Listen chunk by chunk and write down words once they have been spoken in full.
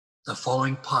The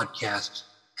following podcast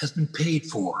has been paid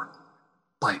for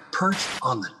by Perched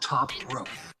on the Top Rope.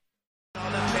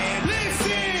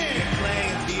 Listen!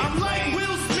 I'm like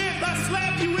Will Smith. I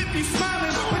slap you if you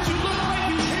smiling, but you look like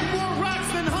you hit more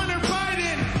rocks than Hunter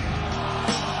Biden.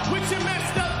 With your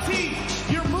messed up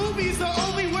teeth, your movie's the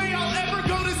only way I'll ever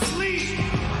go to sleep.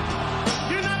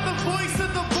 You're not the voice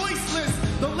of the voiceless.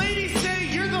 The ladies say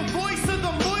you're the voice of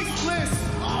the moistless.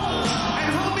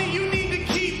 And homie, you need to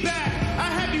keep back. I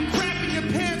have you crapping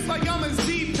your pants like I'm a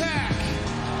Z-Pack.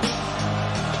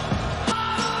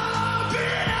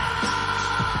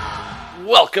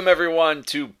 Welcome everyone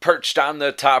to Perched on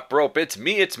the Top Rope. It's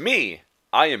me.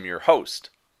 I am your host,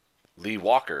 Lee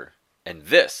Walker, and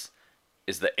this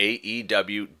is the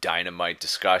AEW Dynamite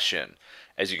discussion.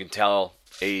 As you can tell,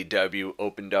 AEW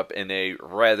opened up in a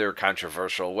rather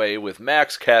controversial way with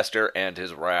Max Caster and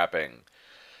his rapping.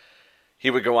 He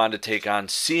would go on to take on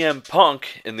CM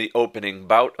Punk in the opening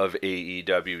bout of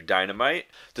AEW Dynamite.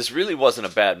 This really wasn't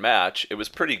a bad match. It was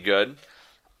pretty good.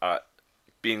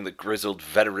 Being the grizzled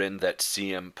veteran that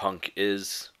CM Punk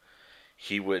is,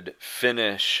 he would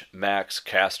finish Max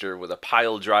Caster with a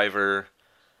pile driver,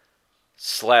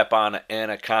 slap on an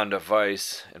Anaconda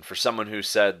Vice, and for someone who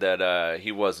said that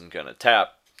he wasn't going to tap,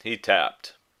 he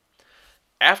tapped.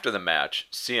 After the match,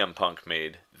 CM Punk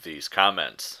made these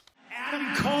comments.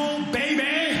 Adam Cole, baby!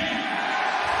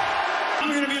 I'm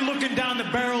going to be looking down the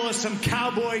barrel of some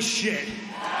cowboy shit.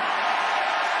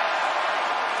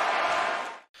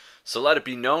 So let it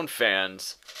be known,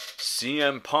 fans,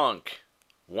 CM Punk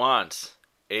wants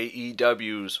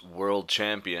AEW's world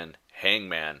champion,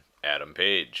 Hangman Adam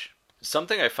Page.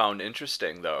 Something I found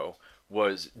interesting, though,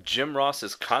 was Jim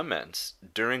Ross's comments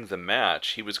during the match.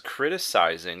 He was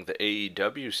criticizing the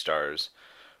AEW stars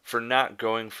for not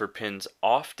going for pins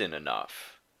often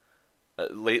enough.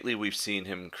 Lately, we've seen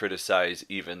him criticize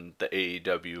even the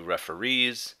AEW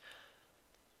referees.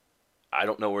 I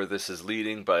don't know where this is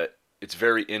leading, but it's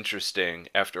very interesting.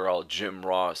 After all, Jim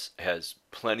Ross has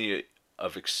plenty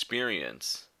of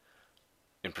experience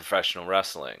in professional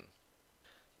wrestling.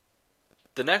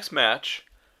 The next match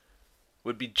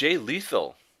would be Jay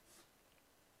Lethal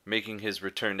making his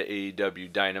return to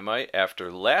AEW Dynamite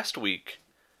after last week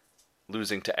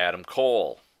losing to Adam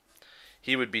Cole.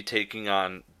 He would be taking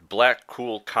on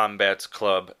Blackpool Combat's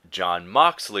Club Jon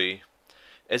Moxley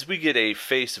as we get a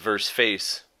face versus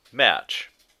face match.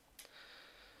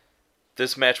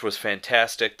 This match was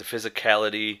fantastic. The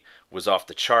physicality was off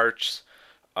the charts.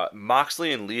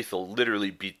 Moxley and Lethal literally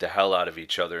beat the hell out of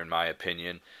each other, in my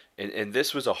opinion. And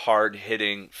this was a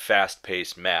hard-hitting,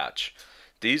 fast-paced match.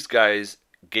 These guys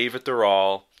gave it their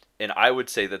all, and I would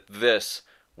say that this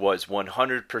was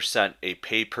 100% a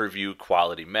pay-per-view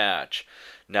quality match.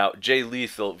 Now, Jay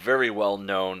Lethal, very well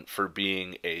known for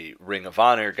being a Ring of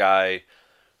Honor guy,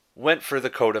 went for the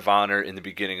Code of Honor in the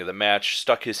beginning of the match,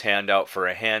 stuck his hand out for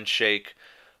a handshake.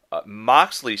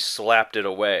 Moxley slapped it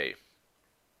away.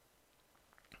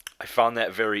 I found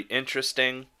that very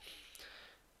interesting.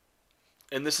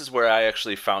 And this is where I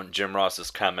actually found Jim Ross's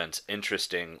comments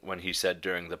interesting when he said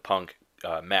during the Punk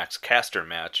Max Caster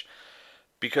match.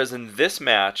 Because in this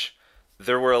match,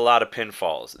 there were a lot of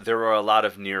pinfalls. There were a lot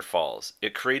of near falls.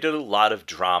 It created a lot of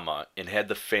drama and had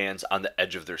the fans on the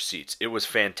edge of their seats. It was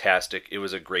fantastic. It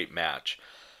was a great match.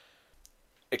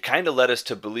 It kind of led us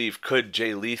to believe, could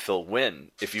Jay Lethal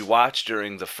win? If you watch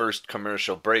during the first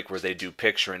commercial break where they do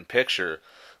picture-in-picture,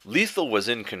 Lethal was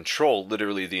in control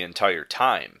literally the entire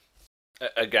time.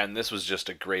 Again, this was just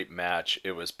a great match.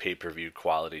 It was pay-per-view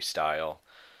quality style.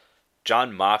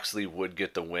 Jon Moxley would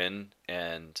get the win,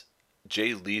 and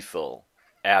Jay Lethal,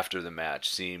 after the match,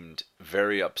 seemed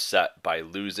very upset by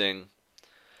losing.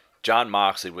 Jon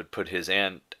Moxley would put his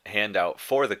hand out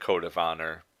for the Code of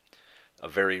Honor, a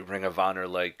very Ring of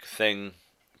Honor-like thing,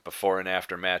 before and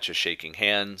after matches, shaking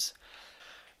hands.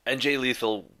 And Jay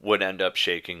Lethal would end up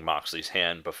shaking Moxley's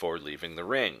hand before leaving the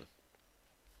ring.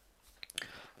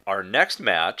 Our next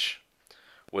match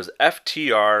was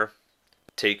FTR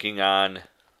taking on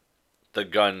the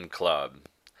Gun Club,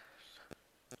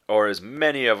 or as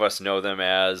many of us know them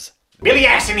as Billy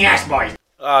Ass in the Ass Boys.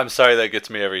 Oh, I'm sorry, that gets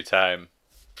me every time.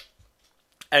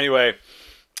 Anyway,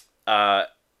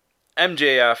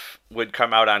 MJF would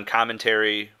come out on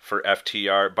commentary for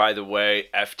FTR. By the way,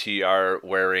 FTR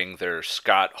wearing their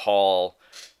Scott Hall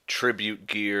tribute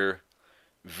gear.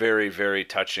 Very, very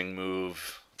touching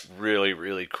move. Really,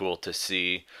 really cool to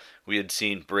see. We had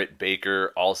seen Britt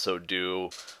Baker also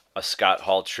do a Scott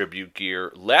Hall tribute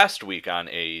gear last week on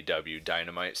AEW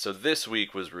Dynamite, so this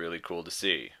week was really cool to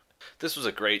see. This was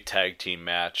a great tag team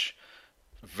match.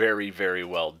 Very, very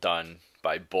well done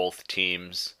by both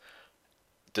teams.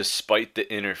 despite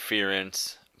the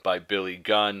interference by Billy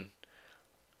Gunn,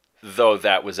 though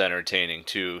that was entertaining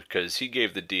too, because he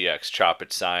gave the DX chop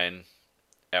it sign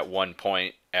at one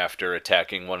point after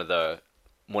attacking one of the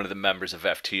members of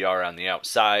FTR on the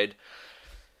outside.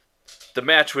 The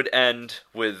match would end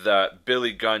with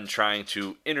Billy Gunn trying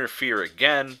to interfere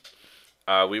again.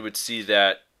 We would see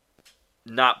that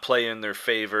not play in their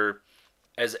favor,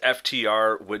 as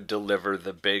FTR would deliver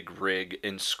the big rig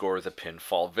and score the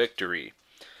pinfall victory.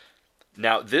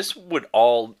 Now, this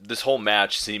whole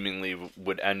match seemingly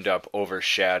would end up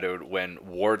overshadowed when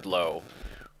Wardlow,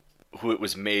 who it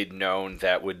was made known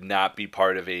that would not be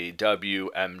part of AEW,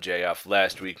 MJF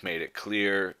last week made it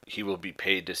clear he will be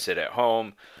paid to sit at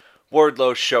home.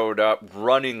 Wardlow showed up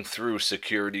running through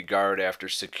security guard after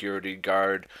security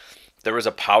guard. There was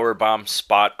a powerbomb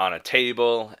spot on a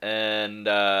table, and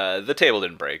the table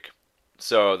didn't break.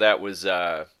 So that was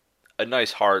a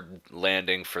nice hard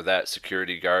landing for that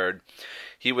security guard.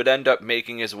 He would end up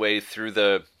making his way through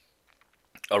the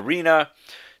arena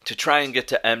to try and get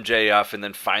to MJF, and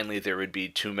then finally there would be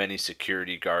too many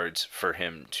security guards for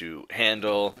him to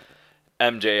handle.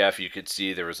 MJF, you could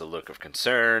see there was a look of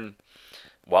concern.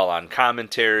 While on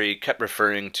commentary, kept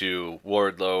referring to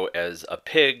Wardlow as a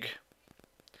pig,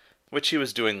 which he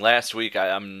was doing last week.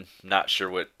 I'm not sure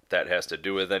what that has to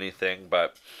do with anything,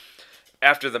 but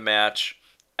after the match,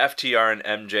 FTR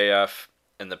and MJF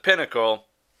and the Pinnacle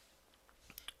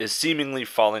is seemingly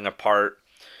falling apart.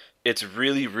 It's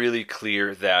really, really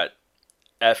clear that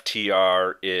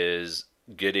FTR is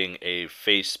getting a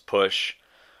face push.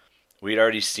 We'd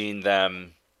already seen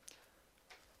them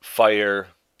fire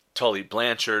Tully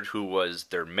Blanchard, who was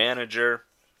their manager.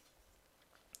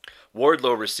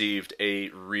 Wardlow received a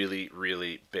really,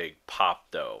 really big pop,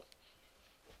 though.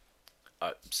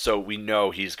 So we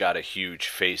know he's got a huge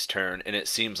face turn, and it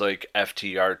seems like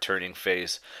FTR turning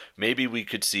face. Maybe we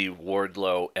could see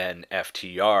Wardlow and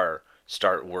FTR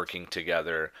start working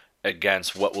together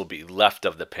against what will be left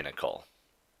of the Pinnacle.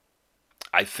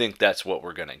 I think that's what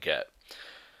we're going to get.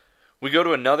 We go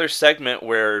to another segment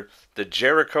where the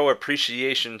Jericho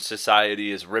Appreciation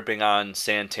Society is ripping on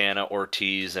Santana,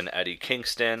 Ortiz, and Eddie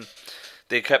Kingston.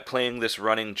 They kept playing this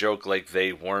running joke like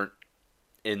they weren't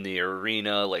in the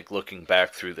arena, like looking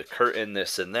back through the curtain,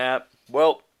 this and that.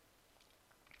 Well,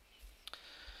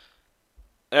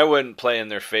 that wouldn't play in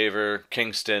their favor.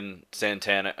 Kingston,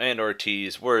 Santana, and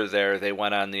Ortiz were there. They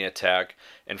went on the attack,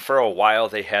 and for a while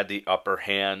they had the upper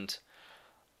hand.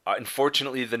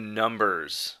 Unfortunately, the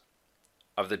numbers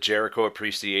of the Jericho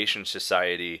Appreciation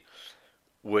Society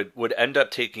would end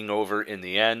up taking over in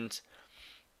the end.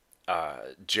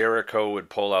 Jericho would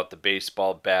pull out the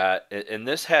baseball bat, and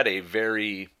this had a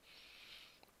very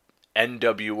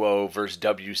NWO versus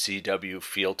WCW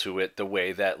feel to it, the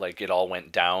way that like it all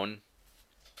went down.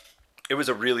 It was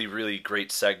a really, really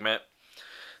great segment,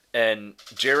 and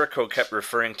Jericho kept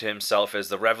referring to himself as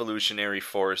the revolutionary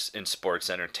force in sports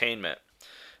entertainment.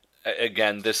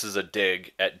 Again, this is a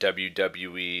dig at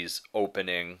WWE's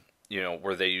opening,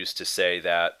 where they used to say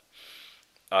that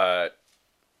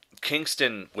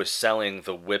Kingston was selling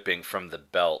the whipping from the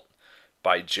belt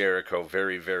by Jericho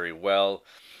very, very well.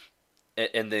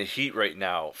 And the heat right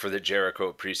now for the Jericho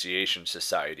Appreciation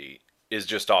Society is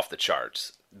just off the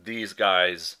charts. These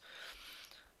guys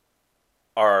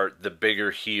are the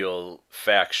bigger heel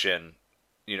faction,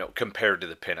 compared to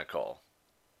the Pinnacle.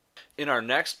 In our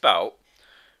next bout,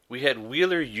 we had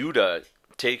Wheeler Yuta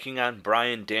taking on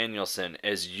Bryan Danielson,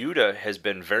 as Yuta has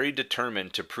been very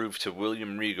determined to prove to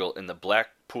William Regal in the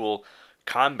Blackpool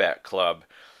Combat Club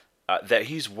that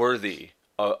he's worthy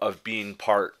of being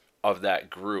part of that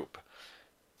group.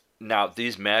 Now,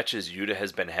 these matches Yuta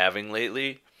has been having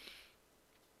lately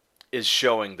is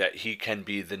showing that he can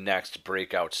be the next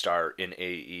breakout star in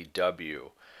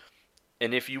AEW.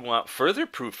 And if you want further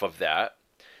proof of that,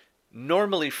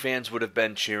 normally fans would have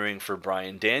been cheering for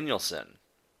Bryan Danielson.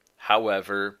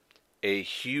 However, a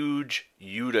huge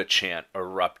Yuta chant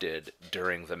erupted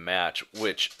during the match,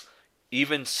 which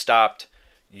even stopped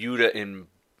Yuta and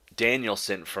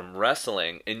Danielson from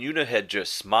wrestling, and Yuta had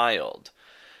just smiled.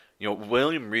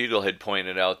 William Regal had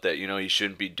pointed out that, he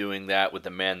shouldn't be doing that with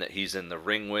the man that he's in the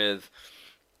ring with,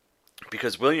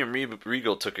 because William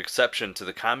Regal took exception to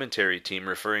the commentary team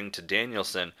referring to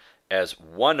Danielson as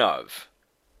one of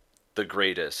the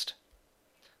greatest,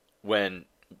 when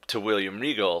to William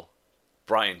Regal,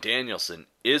 Bryan Danielson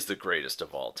is the greatest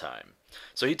of all time.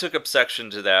 So he took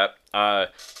exception to that. A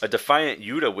defiant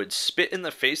Yuta would spit in the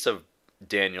face of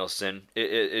Danielson.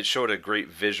 It showed a great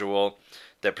visual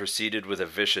that proceeded with a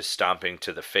vicious stomping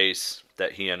to the face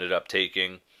that he ended up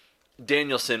taking.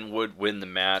 Danielson would win the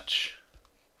match.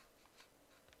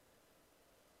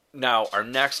 Now, our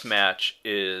next match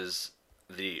is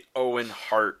the Owen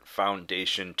Hart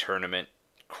Foundation Tournament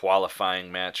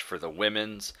qualifying match for the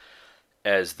women's,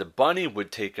 as the Bunny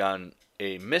would take on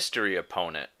a mystery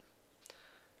opponent.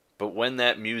 But when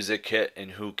that music hit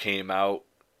and who came out,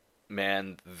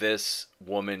 man, this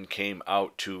woman came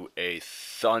out to a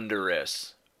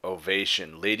thunderous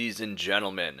ovation. Ladies and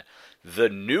gentlemen, the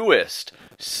newest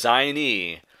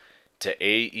signee to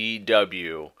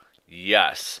AEW.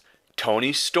 Yes,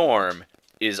 Toni Storm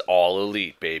is All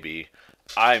Elite, baby.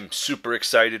 I'm super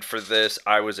excited for this.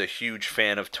 I was a huge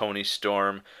fan of Toni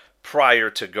Storm prior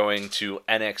to going to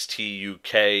NXT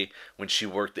UK when she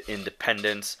worked the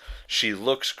Independents. She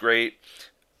looks great.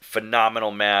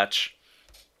 Phenomenal match.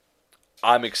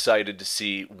 I'm excited to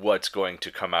see what's going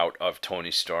to come out of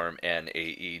Toni Storm and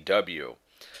AEW.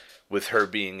 With her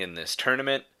being in this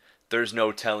tournament, there's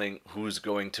no telling who's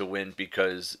going to win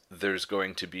because there's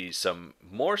going to be some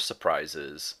more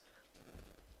surprises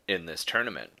in this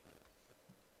tournament.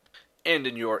 And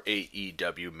in your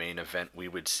AEW main event, we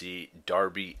would see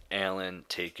Darby Allin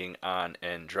taking on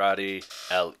Andrade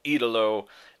El Idolo.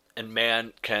 And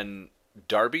man, can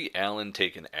Darby Allin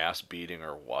take an ass beating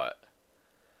or what?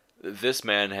 This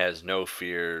man has no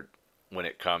fear when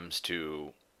it comes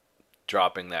to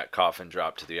dropping that coffin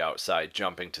drop to the outside,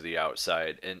 jumping to the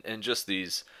outside, and just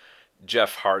these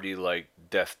Jeff Hardy-like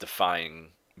death-defying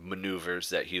maneuvers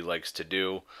that he likes to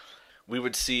do. We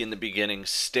would see in the beginning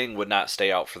Sting would not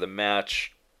stay out for the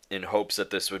match in hopes that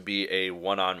this would be a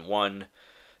one-on-one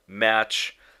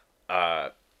match.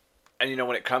 And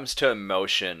when it comes to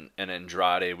emotion and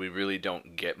Andrade, we really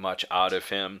don't get much out of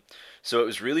him. So it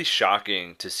was really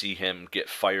shocking to see him get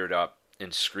fired up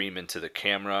and scream into the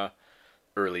camera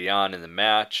early on in the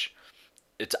match.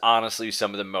 It's honestly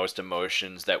some of the most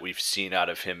emotions that we've seen out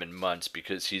of him in months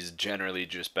because he's generally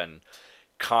just been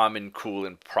calm and cool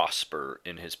and prosper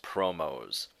in his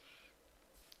promos.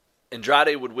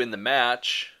 Andrade would win the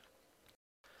match,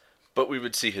 but we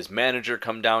would see his manager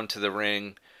come down to the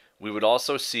ring. We would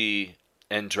also see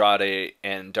Andrade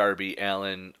and Darby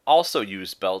Allin also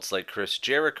use belts like Chris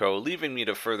Jericho, leaving me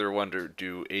to further wonder,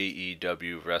 do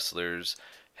AEW wrestlers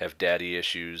have daddy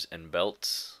issues and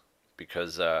belts?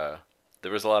 Because there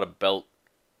was a lot of belt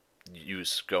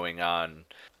use going on.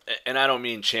 And I don't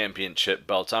mean championship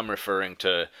belts. I'm referring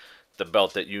to the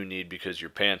belt that you need because your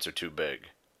pants are too big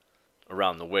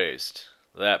around the waist.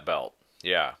 That belt.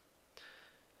 Yeah.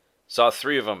 Saw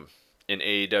 3 of them in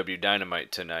AEW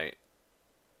Dynamite tonight.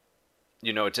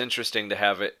 It's interesting to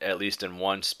have it at least in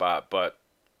one spot, but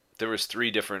there was 3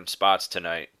 different spots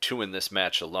tonight, 2 in this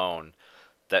match alone,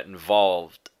 that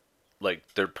involved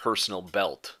like their personal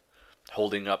belt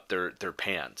holding up their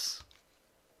pants.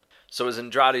 So as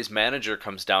Andrade's manager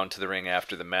comes down to the ring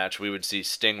after the match, we would see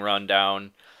Sting run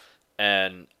down.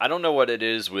 And I don't know what it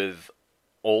is with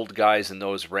old guys in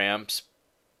those ramps,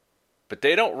 but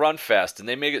they don't run fast, and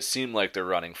they make it seem like they're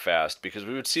running fast, because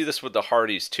we would see this with the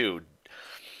Hardys too.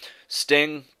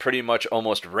 Sting pretty much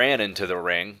almost ran into the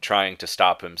ring trying to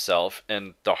stop himself,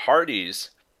 and the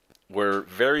Hardys were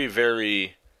very,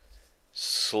 very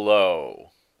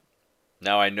slow.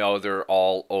 Now I know they're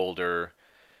all older,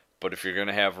 but if you're going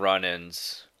to have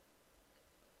run-ins,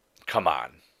 come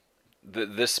on.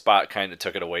 This spot kind of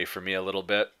took it away from me a little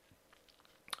bit.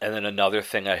 And then another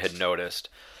thing I had noticed,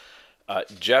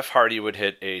 Jeff Hardy would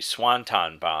hit a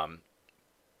swanton bomb,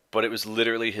 but it was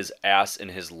literally his ass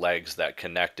and his legs that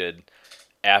connected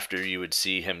after you would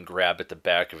see him grab at the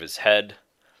back of his head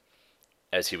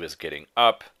as he was getting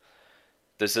up.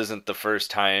 This isn't the first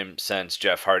time since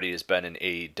Jeff Hardy has been in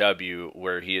AEW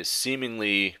where he has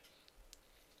seemingly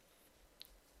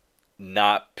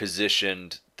not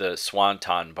positioned the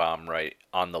swanton bomb right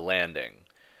on the landing.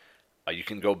 You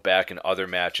can go back in other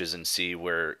matches and see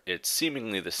where it's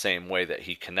seemingly the same way that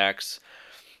he connects.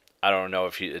 I don't know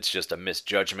if it's just a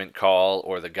misjudgment call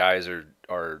or the guys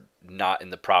are not in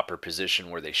the proper position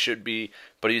where they should be,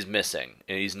 but he's missing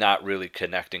and he's not really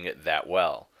connecting it that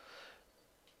well.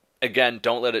 Again,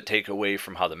 don't let it take away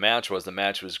from how the match was. The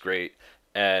match was great,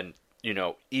 and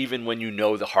even when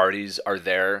the Hardys are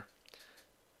there,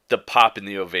 the pop and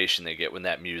the ovation they get when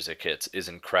that music hits is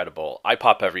incredible. I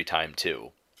pop every time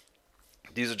too.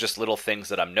 These are just little things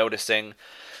that I'm noticing.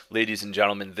 Ladies and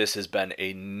gentlemen, this has been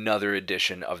another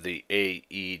edition of the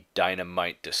AE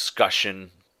Dynamite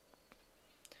discussion.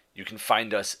 You can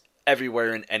find us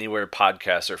everywhere and anywhere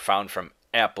podcasts are found, from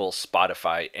Apple,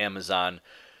 Spotify, Amazon,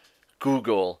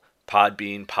 Google,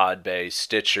 Podbean, Podbay,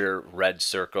 Stitcher, Red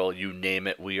Circle, you name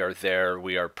it, we are there.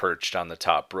 We are perched on the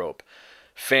top rope.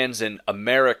 Fans in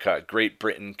America, Great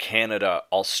Britain, Canada,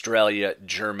 Australia,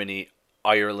 Germany,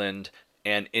 Ireland,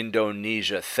 and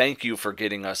Indonesia. Thank you for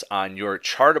getting us on your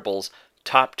Chartables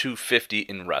Top 250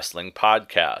 in Wrestling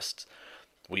podcasts.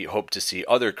 We hope to see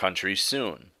other countries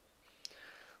soon.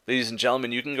 Ladies and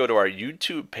gentlemen, you can go to our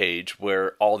YouTube page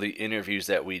where all the interviews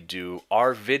that we do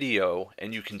are video,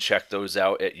 and you can check those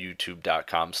out at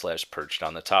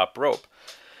youtube.com/perchedonthetop-rope.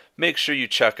 Make sure you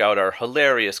check out our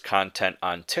hilarious content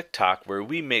on TikTok where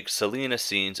we make Selena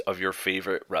scenes of your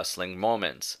favorite wrestling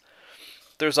moments.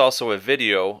 There's also a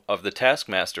video of the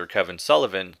Taskmaster, Kevin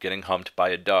Sullivan, getting humped by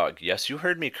a dog. Yes, you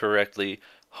heard me correctly.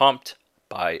 Humped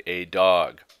by a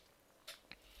dog.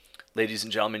 Ladies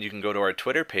and gentlemen, you can go to our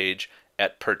Twitter page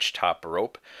at Perched Top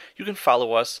Rope. You can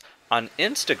follow us on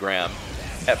Instagram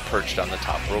at Perched on the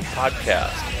Top Rope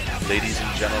Podcast. Ladies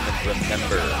and gentlemen,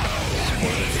 remember,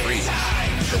 support the freeze.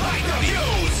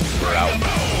 We're out.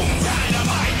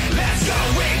 Let's go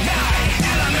ignite.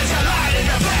 Elements are light in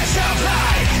the flash of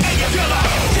light. And you feel the